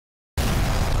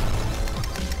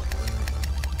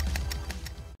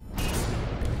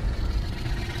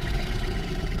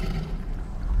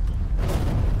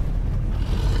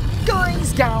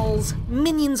gals,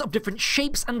 minions of different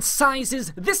shapes and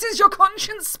sizes, this is your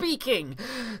conscience speaking!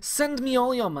 Send me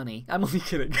all your money. I'm only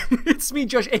kidding. It's me,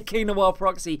 Josh, aka Noir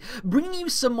Proxy, bringing you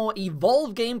some more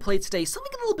Evolve gameplay today.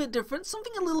 Something a little bit different,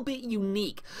 something a little bit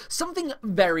unique, something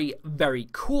very, very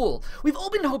cool. We've all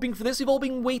been hoping for this, we've all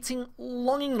been waiting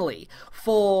longingly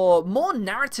for more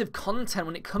narrative content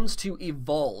when it comes to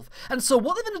Evolve. And so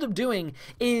what they've ended up doing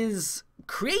is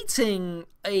creating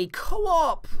a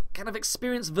co-op kind of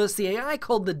experience versus the AI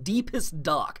called The Deepest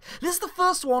Dark. This is the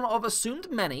first one of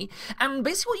assumed many, and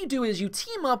basically what you do is you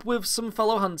team up with some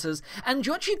fellow hunters, and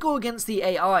you actually go against the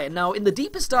AI. Now, in The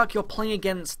Deepest Dark, you're playing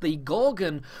against the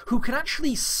Gorgon, who can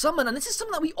actually summon, and this is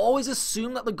something that we always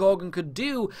assume that the Gorgon could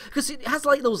do, because it has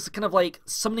like those kind of like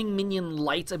summoning minion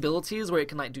light abilities, where it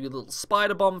can like do a little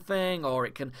spider bomb thing, or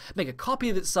it can make a copy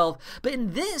of itself. But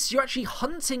in this, you're actually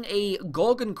hunting a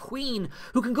Gorgon Queen,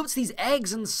 who can go up to these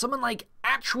eggs and summon like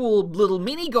actual little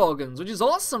mini Gorgons, which is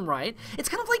awesome, right? It's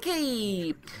kind of like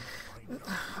a,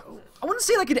 I wouldn't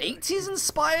say like an 80s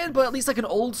inspired, but at least like an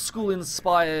old school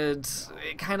inspired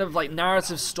kind of like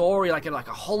narrative story, like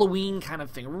a Halloween kind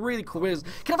of thing. Really cool. It's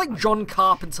kind of like John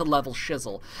Carpenter level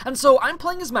shizzle. And so I'm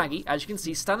playing as Maggie, as you can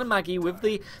see, standard Maggie with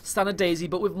the standard Daisy,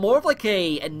 but with more of like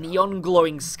a neon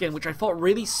glowing skin, which I thought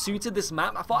really suited this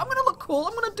map. I thought, I'm gonna look cool,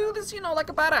 I'm gonna do this, you know, like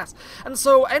a badass. And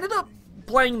so I ended up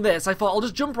playing this. I thought I'll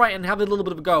just jump right in and have a little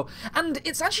bit of a go, and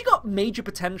it's actually got major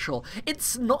potential.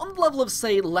 It's not on the level of,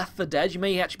 say, Left 4 Dead. You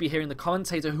may actually be hearing the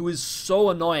commentator, who is so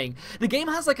annoying. The game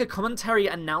has like a commentary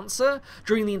announcer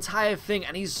during the entire thing,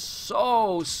 and he's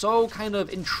so kind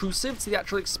of intrusive to the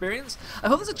actual experience. I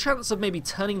hope there's a chance of maybe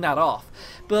turning that off,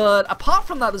 but apart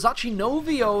from that, there's actually no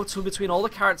VO between all the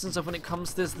characters and stuff when it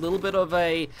comes to this little bit of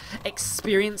a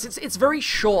experience. It's very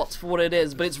short for what it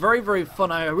is, but it's very, very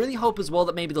fun. I really hope as well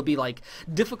that maybe there'll be like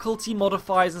difficulty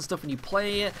modifiers and stuff when you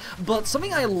play it. But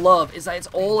something I love is that it's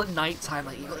all at nighttime.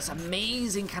 Like, you got this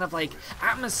amazing kind of like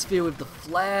atmosphere with the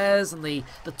flares and the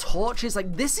torches.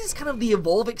 Like, this is kind of the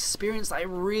Evolve experience that I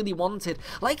really wanted.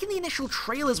 Like in the initial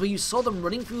trailers where you saw them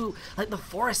running through like the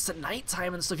forests at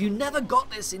nighttime and stuff. You never got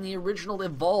this in the original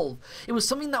Evolve. It was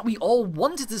something that we all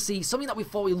wanted to see, something that we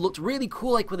thought we looked really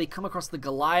cool, like when they come across the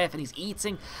Goliath and he's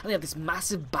eating and they have this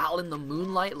massive battle in the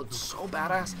moonlight. It looked so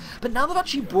badass. But now they've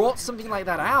actually brought something like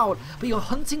that out, but you're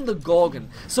hunting the Gorgon.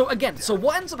 So again, so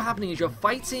what ends up happening is you're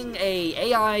fighting a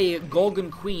AI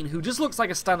Gorgon Queen who just looks like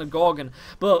a standard Gorgon,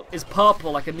 but is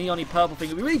purple, like a neon-y purple thing.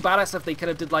 It'd be really badass if they kind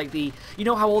of did like the, you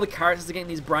know how all the characters are getting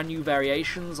these brand new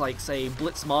variations, like say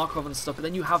Blitz Markov and stuff, but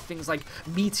then you have things like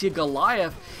Meteor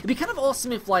Goliath. It'd be kind of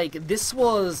awesome if like this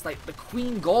was like the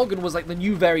Queen Gorgon was like the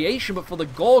new variation, but for the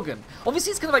Gorgon.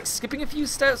 Obviously it's kind of like skipping a few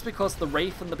steps because the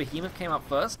Wraith and the Behemoth came out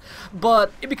first,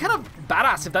 but it'd be kind of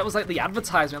badass if that was like the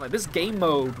advertisement, like this game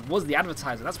mode was the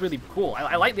advertisement. That's really cool.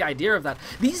 I like the idea of that.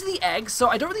 These are the eggs, so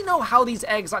I don't really know how these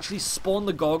eggs actually spawn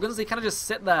the Gorgons. They kind of just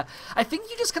sit there. I think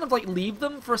you just kind of like leave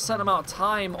them for a certain amount of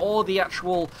time, or the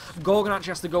actual Gorgon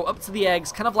actually has to go up to the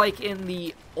eggs, kind of like in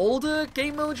the older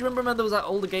game mode. Do you remember there was that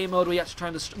older game mode where you had to try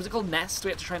and, was it called Nest?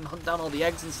 We had to try and hunt down all the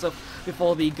eggs and stuff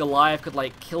before the Goliath could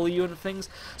like kill you and things.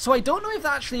 So I don't know if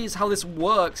that actually is how this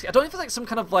works. I don't know if it's like some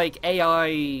kind of like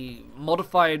AI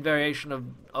modified variation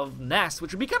of Nest,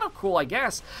 which would be kind of cool, I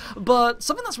guess. But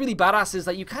something that's really badass is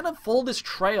that you kind of follow this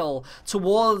trail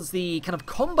towards the kind of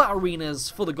combat arenas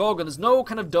for the Gorgon. There's no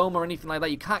kind of dome or anything like that.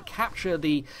 You can't capture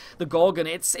the Gorgon.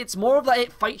 It's more of that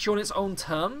it fights you on its own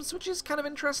terms, which is kind of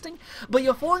interesting. But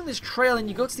you're following this trail and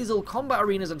you go to these little combat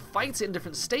arenas and fight it in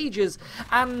different stages,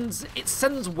 and it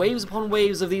sends waves upon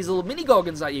waves of these little mini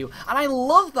Gorgons at you. And I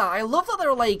love that. I love that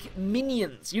they're like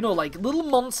minions, you know, like little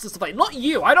monsters to fight. Not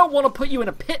you. I don't want to put you in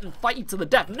a pit and fight you to the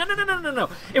death. No.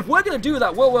 If we're gonna do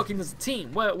that, we're working as a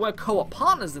team. We're co-op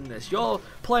partners in this. You're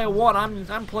player 1,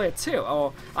 I'm player 2.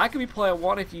 Or I could be player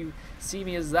 1 if you see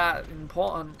me as that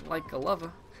important, like a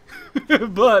lover.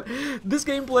 But this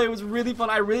gameplay was really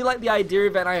fun. I really like the idea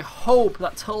of it, and I hope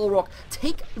that Turtle Rock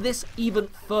take this even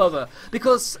further,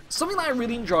 because something that I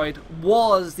really enjoyed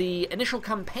was the initial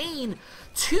campaign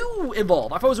to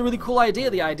Evolve. I thought it was a really cool idea,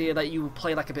 the idea that you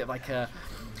play like a bit of like a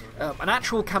an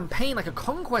actual campaign, like a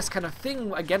conquest kind of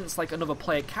thing against like another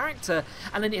player character,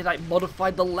 and then it like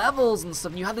modified the levels and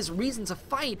stuff, and you had this reason to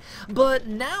fight. But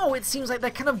now it seems like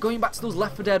they're kind of going back to those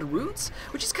Left 4 Dead roots,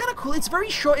 which is kind of cool. It's very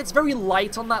short, it's very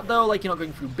light on that though, like you're not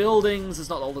going through buildings, there's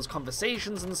not all those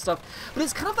conversations and stuff, but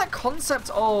it's kind of that concept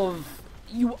of,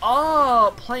 you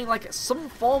are playing like some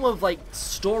form of like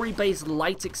story-based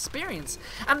light experience,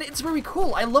 and it's very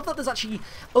cool. I love that there's actually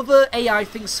other AI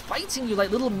things fighting you,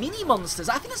 like little mini monsters.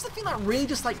 I think that's the thing that really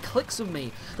just like clicks with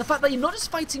me. The fact that you're not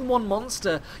just fighting one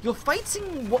monster, you're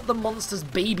fighting what the monster's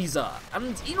babies are.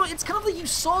 And you know, it's kind of like you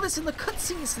saw this in the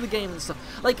cutscenes to the game and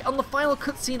stuff. Like on the final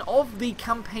cutscene of the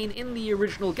campaign in the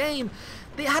original game,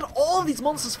 they had all of these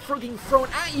monsters frigging thrown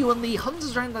at you, and the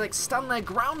hunters around like stand their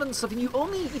ground and stuff, and you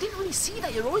didn't really see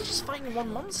that. You're always just fighting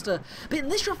one monster. But in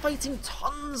this, you're fighting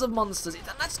tons of monsters, and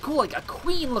that's cool. Like a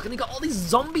queen, look, and you got all these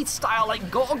zombie style like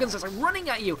Gorgons that's like running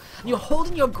at you, and you're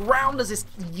holding your ground as this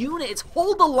unit. It's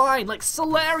hold the line, like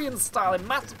Solarian style in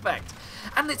Mass Effect,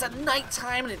 and it's at night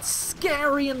time, and it's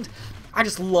scary, and I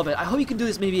just love it. I hope you can do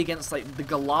this maybe against like the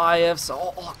Goliaths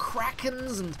or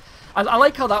Krakens, and I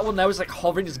like how that one there was like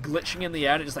hovering, just glitching in the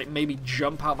air, and it just like made me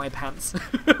jump out my pants.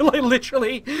 Like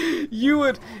literally, you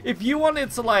would, if you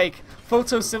wanted to like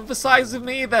photosynthesize with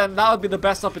me, then that would be the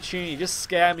best opportunity. Just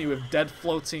scare me with dead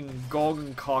floating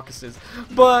Gorgon carcasses.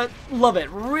 But love it,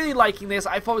 really liking this.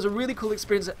 I thought it was a really cool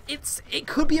experience. It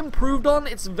could be improved on.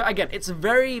 It's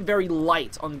very, very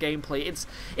light on gameplay.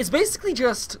 It's basically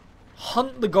just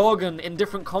hunt the Gorgon in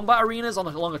different combat arenas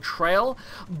along a trail,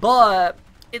 but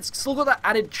it's still got that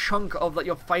added chunk of that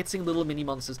you're fighting little mini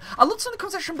monsters. I looked in the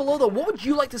comment section below though, what would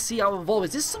you like to see out of Evolve?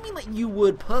 Is this something that you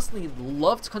would personally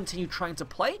love to continue trying to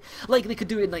play? Like they could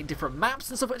do it in like different maps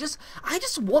and stuff. I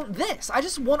just want this. I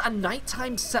just want a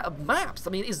nighttime set of maps. I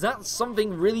mean, is that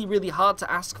something really, really hard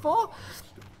to ask for?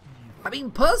 I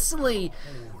mean, personally,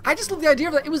 I just love the idea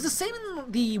of that. It was the same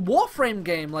in the Warframe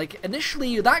game. Like,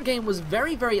 initially, that game was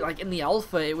very, very, like, in the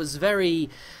alpha, it was very,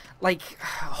 like,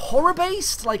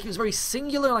 horror-based. Like, it was very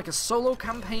singular, like a solo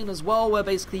campaign as well, where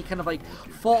basically you kind of, like,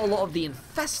 fought a lot of the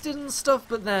infested and stuff,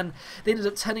 but then they ended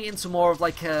up turning it into more of,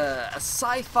 like, a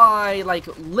sci-fi, like,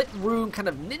 lit room kind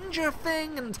of ninja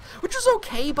thing, and which was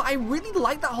okay, but I really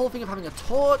liked that whole thing of having a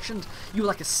torch, and you were,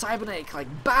 like, a cybernetic, like,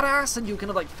 badass, and you were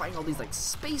kind of, like, fighting all these, like,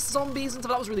 space zombies and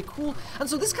stuff. That was really cool, and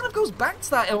so this kind of goes back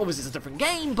to that. Obviously, it's a different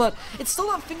game, but it's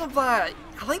still that thing of that.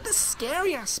 I like the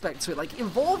scary aspect to it. Like,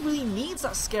 Evolve really needs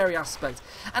that scary aspect,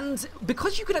 and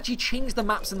because you could actually change the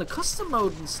maps in the custom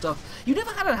mode and stuff, you never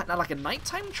had like a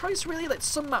nighttime choice really. Like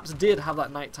some maps did have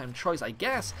that nighttime choice, I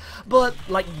guess, but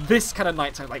like this kind of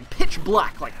nighttime, like pitch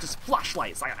black, like just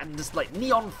flashlights, like, and just like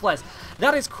neon flares,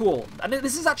 that is cool. And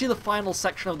this is actually the final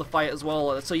section of the fight as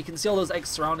well, so you can see all those eggs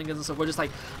surrounding us and stuff. We're just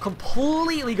like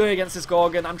completely going against this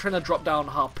Gorgon. I'm trying to drop down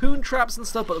harpoon traps and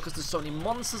stuff, but because there's so many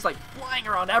monsters like flying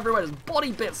around everywhere, there's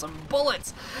body bits and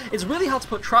bullets, it's really hard to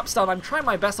put traps down. I'm trying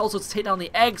my best also to take down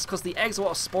the eggs, because the eggs are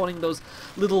what are spawning those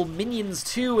little minions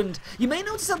too. And you may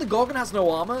notice that the Gorgon has no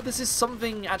armor. This is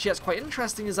something actually that's quite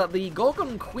interesting, is that the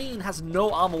Gorgon Queen has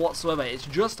no armor whatsoever. It's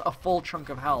just a full chunk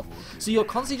of health, so you're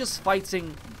constantly just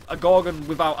fighting a Gorgon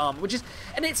without armor, which is,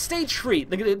 and it's stage 3.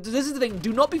 This is the thing,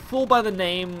 do not be fooled by the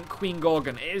name Queen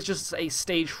Gorgon. It is just a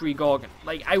stage 3 Gorgon.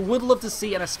 Like, I would love to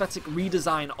see an aesthetic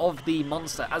redesign of the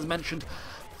monster, as mentioned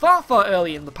far, far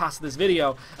early in the past of this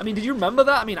video. I mean, did you remember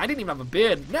that? I mean, I didn't even have a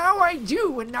beard. Now I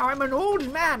do, and now I'm an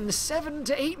old man 7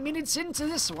 to 8 minutes into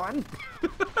this one.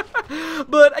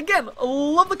 But again,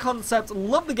 love the concept,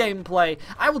 love the gameplay.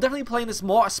 I will definitely play this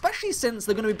more, especially since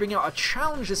they're going to be bringing out a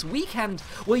challenge this weekend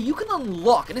where you can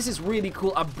unlock, and this is really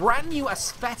cool, a brand new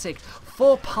aesthetic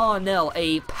for Parnell,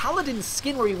 a paladin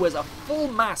skin where he wears a full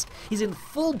mask. He's in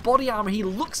full body armor. He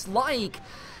looks like,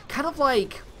 kind of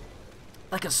like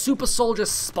a super soldier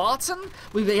Spartan.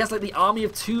 He has like the army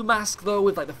of 2 mask though,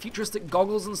 with like the futuristic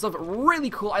goggles and stuff. Really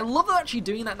cool. I love that they're actually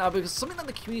doing that now, because something that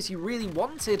the community really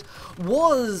wanted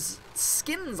was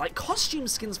skins, like costume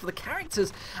skins for the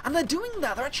characters, and they're doing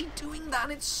that. They're actually doing that,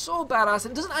 and it's so badass.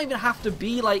 And it doesn't even have to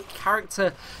be like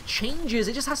character changes,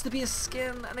 it just has to be a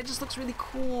skin, and it just looks really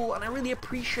cool, and I really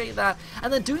appreciate that.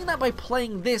 And they're doing that by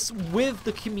playing this with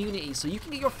the community, so you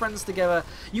can get your friends together.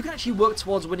 You can actually work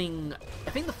towards winning. I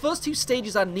think the first 2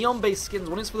 stages are neon based skins.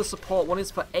 One is for the support, one is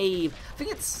for Abe. I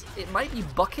think it might be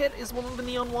Bucket is one of the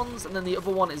neon ones, and then the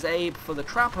other one is Abe for the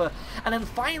Trapper. And then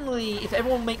finally, if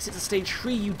everyone makes it to stage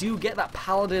 3, you do get that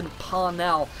Paladin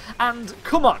Parnell. And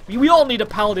come on, we all need a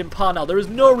Paladin Parnell. There is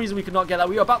no reason we could not get that.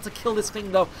 We are about to kill this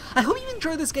thing though. I hope you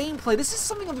enjoy this gameplay. This is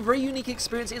something of a very unique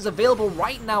experience. It is available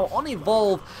right now on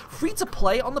Evolve, free to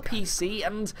play on the PC,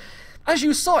 and As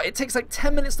you saw, it takes like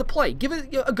 10 minutes to play. Give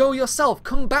it a go yourself.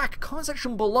 Come back, comment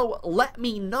section below, let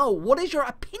me know. What is your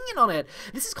opinion on it?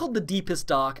 This is called The Deepest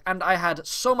Dark, and I had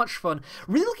so much fun.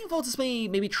 Really looking forward to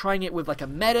maybe trying it with like a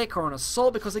medic or an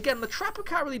assault, because again, the trapper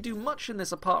can't really do much in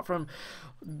this apart from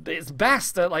its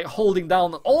best at like holding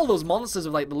down all those monsters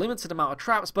with like the limited amount of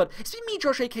traps. But it's been me,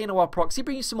 Josh, aka Noir Proxy,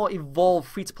 bringing you some more evolved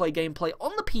free-to-play gameplay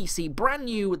on the PC, brand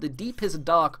new with The Deepest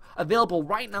Dark, available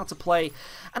right now to play,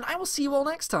 and I will see you all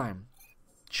next time.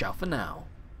 Ciao for now.